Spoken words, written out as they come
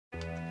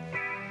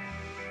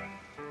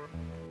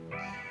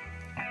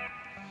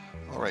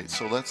Alright,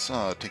 so let's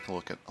take a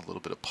look at a little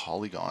bit of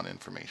polygon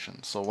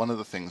information. So one of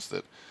the things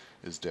that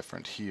is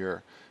different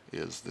here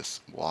is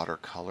this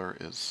watercolor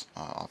is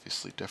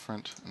obviously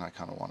different, and I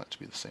kind of want it to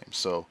be the same.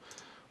 So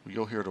we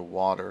go here to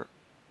water,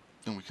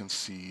 and we can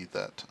see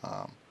that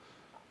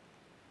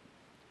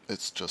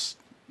it's just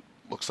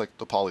looks like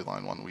the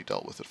polyline one we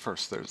dealt with at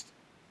first. There's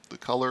the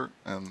color,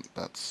 and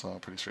that's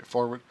pretty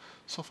straightforward.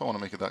 So if I want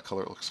to make it that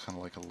color, it looks kind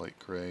of like a light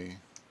gray,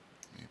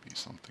 maybe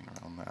something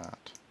around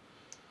that.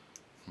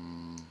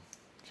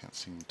 Can't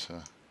seem to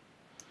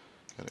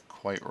get it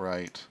quite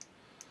right.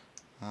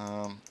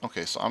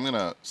 Okay, so I'm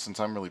gonna, since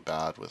I'm really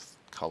bad with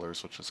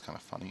colors, which is kind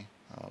of funny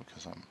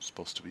because I'm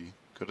supposed to be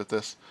good at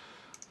this,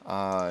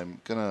 I'm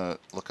gonna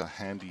look a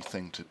handy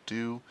thing to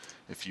do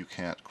if you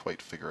can't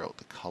quite figure out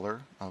the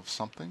color of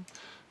something.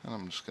 And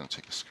I'm just gonna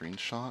take a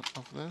screenshot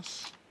of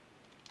this.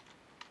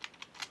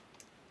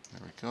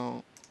 There we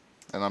go.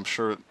 And I'm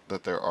sure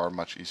that there are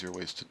much easier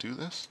ways to do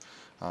this.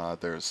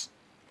 There's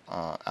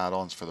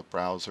add-ons for the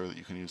browser that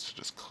you can use to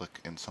just click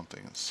in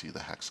something and see the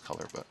hex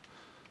color, but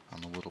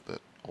I'm a little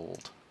bit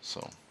old,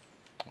 so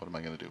what am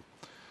I going to do?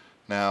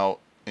 Now,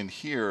 in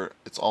here,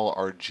 it's all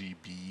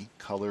RGB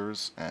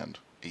colors and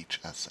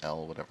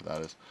HSL, whatever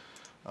that is.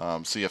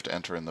 So you have to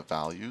enter in the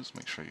values.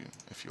 Make sure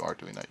if you are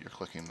doing that, you're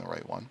clicking the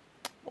right one.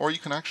 Or you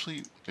can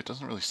actually, it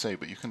doesn't really say,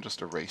 but you can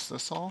just erase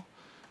this all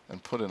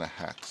and put in a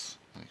hex.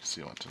 And you can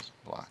see it went to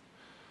black.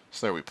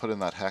 So there, we put in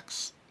that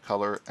hex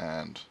color,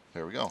 and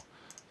there we go.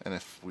 And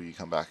if we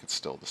come back, it's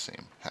still the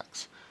same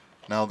hex.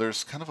 Now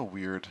there's kind of a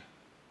weird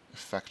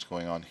effect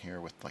going on here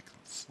with like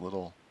this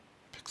little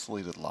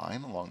pixelated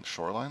line along the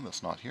shoreline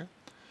that's not here.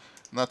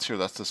 And that's here,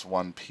 that's this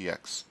one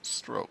px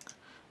stroke.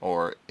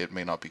 Or it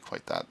may not be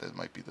quite that, it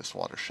might be this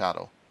water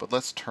shadow. But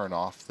let's turn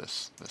off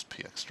this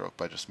px stroke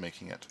by just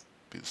making it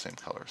be the same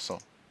color. So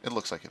it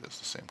looks like it is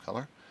the same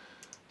color.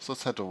 So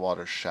let's head to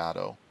water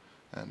shadow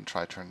and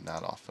try turning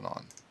that off and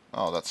on.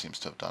 Oh, that seems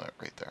to have done it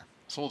right there.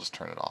 So we'll just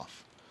turn it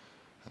off.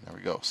 And there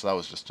we go. So that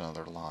was just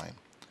another line.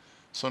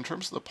 So in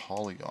terms of the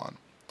polygon,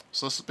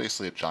 so this is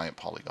basically a giant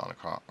polygon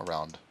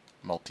around,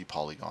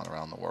 multi-polygon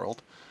around the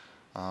world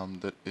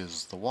that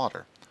is the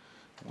water.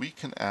 We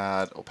can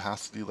add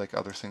opacity like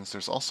other things.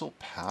 There's also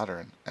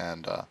pattern,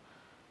 and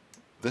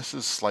this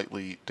is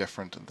slightly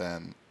different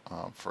than,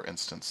 for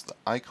instance, the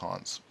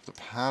icons. The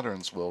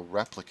patterns will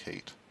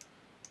replicate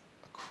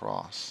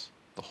across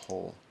the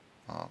whole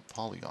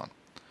polygon.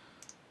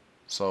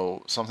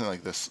 So something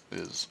like this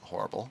is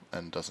horrible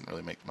and doesn't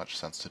really make much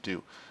sense to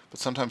do. But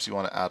sometimes you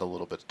want to add a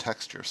little bit of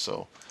texture.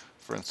 So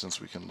for instance,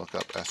 we can look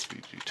up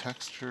SVG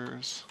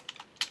textures,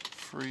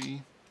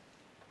 free,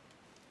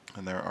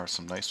 and there are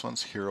some nice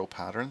ones. Hero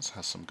Patterns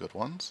has some good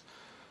ones,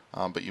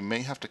 but you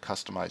may have to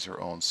customize your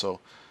own.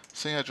 So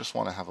say I just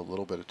want to have a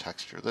little bit of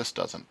texture. This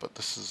doesn't, but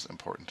this is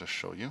important to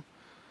show you.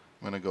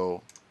 I'm going to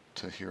go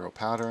to Hero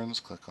Patterns,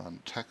 click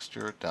on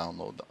Texture,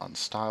 download the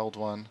unstyled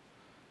one.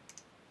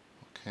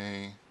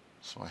 Okay.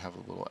 So I have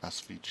a little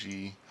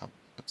SVG,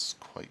 it's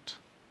quite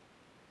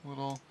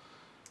little,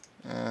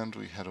 and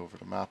we head over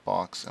to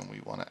Mapbox and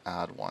we want to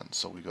add one.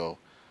 So we go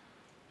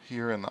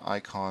here in the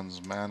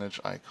icons, manage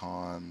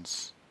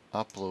icons,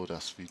 upload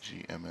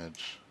SVG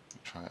image. We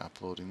try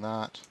uploading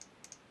that.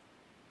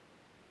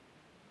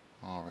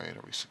 Alright,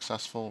 are we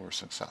successful? We're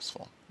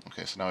successful.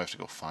 Okay, so now we have to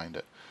go find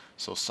it.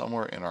 So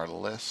somewhere in our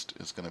list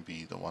is going to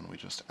be the one we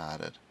just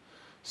added.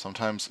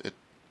 Sometimes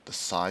the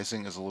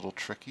sizing is a little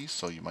tricky,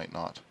 so you might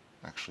not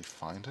actually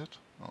find it.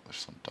 Oh, there's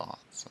some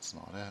dots. That's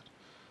not it.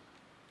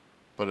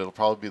 But it'll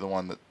probably be the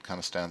one that kind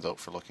of stands out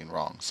for looking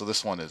wrong. So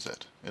this one is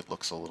it. It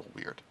looks a little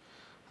weird.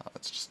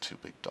 It's just two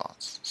big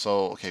dots.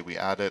 So, okay, we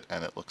add it,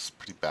 and it looks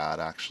pretty bad,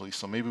 actually.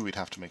 So maybe we'd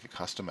have to make a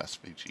custom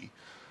SVG.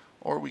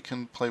 Or we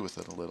can play with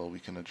it a little.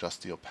 We can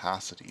adjust the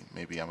opacity.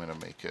 Maybe I'm going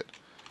to make it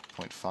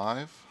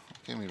 0.5.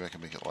 Okay, maybe I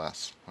can make it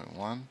less.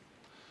 0.1.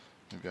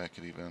 Maybe I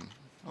could even...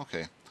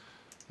 Okay.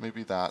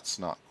 Maybe that's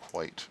not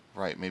quite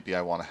right. Maybe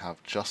I want to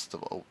have just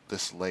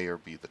this layer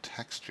be the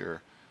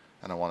texture,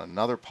 and I want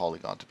another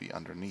polygon to be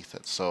underneath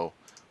it. So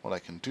what I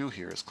can do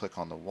here is click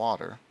on the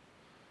water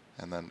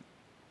and then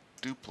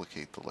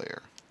duplicate the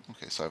layer.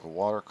 Okay, so I have a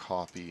water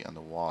copy and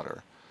the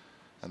water,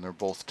 and they're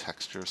both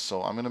textures.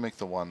 So I'm going to make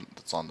the one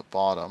that's on the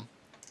bottom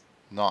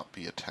not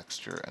be a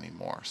texture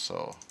anymore.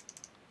 So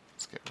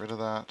let's get rid of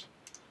that,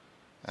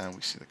 and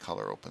we see the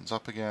color opens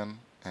up again,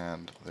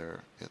 and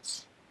there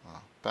it's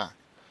back.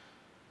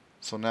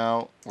 So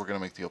now we're going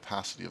to make the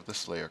opacity of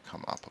this layer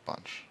come up a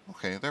bunch.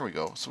 Okay, there we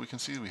go. So we can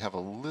see we have a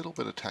little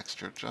bit of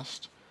texture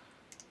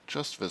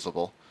just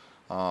visible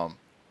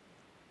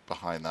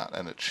behind that,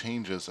 and it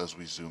changes as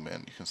we zoom in.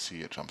 You can see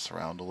it jumps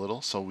around a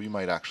little, so we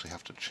might actually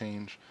have to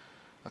change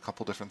a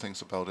couple different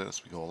things about it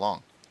as we go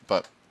along.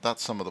 But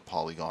that's some of the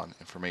polygon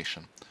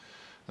information.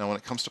 Now when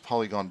it comes to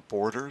polygon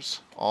borders,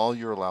 all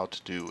you're allowed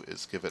to do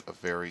is give it a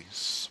very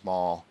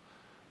small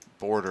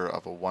border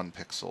of a 1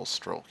 pixel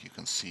stroke. You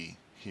can see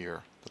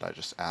here that I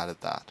just added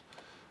that.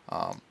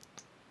 Or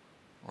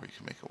you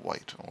can make it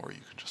white, or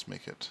you can just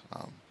make it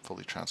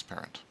fully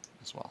transparent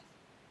as well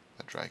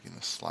by dragging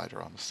this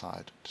slider on the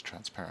side to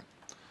transparent.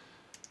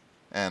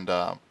 And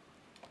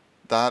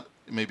that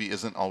maybe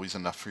isn't always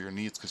enough for your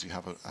needs because you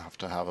have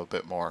to have a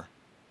bit more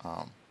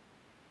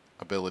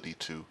ability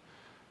to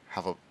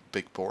have a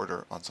big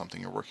border on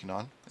something you're working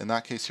on. In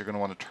that case, you're going to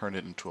want to turn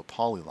it into a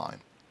polyline.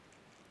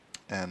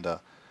 And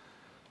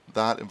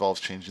that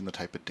involves changing the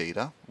type of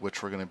data,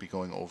 which we're going to be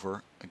going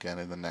over again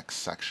in the next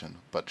section.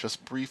 But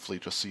just briefly,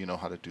 just so you know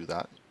how to do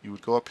that, you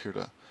would go up here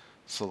to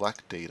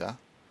select data,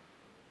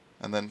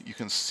 and then you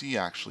can see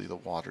actually the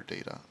water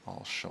data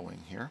all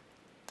showing here.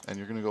 And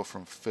you're going to go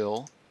from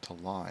fill to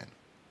line.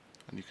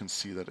 And you can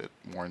see that it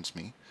warns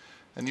me.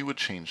 And you would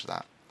change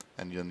that,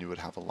 and then you would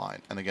have a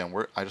line. And again,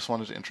 I just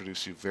wanted to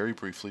introduce you very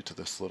briefly to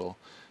this little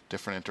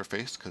different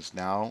interface, because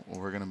now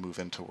we're going to move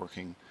into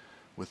working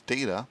with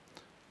data,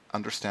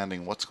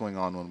 understanding what's going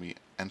on when we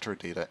enter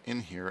data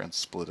in here and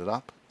split it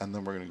up, and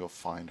then we're going to go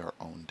find our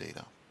own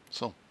data.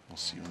 So we'll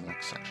see you in the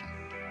next section.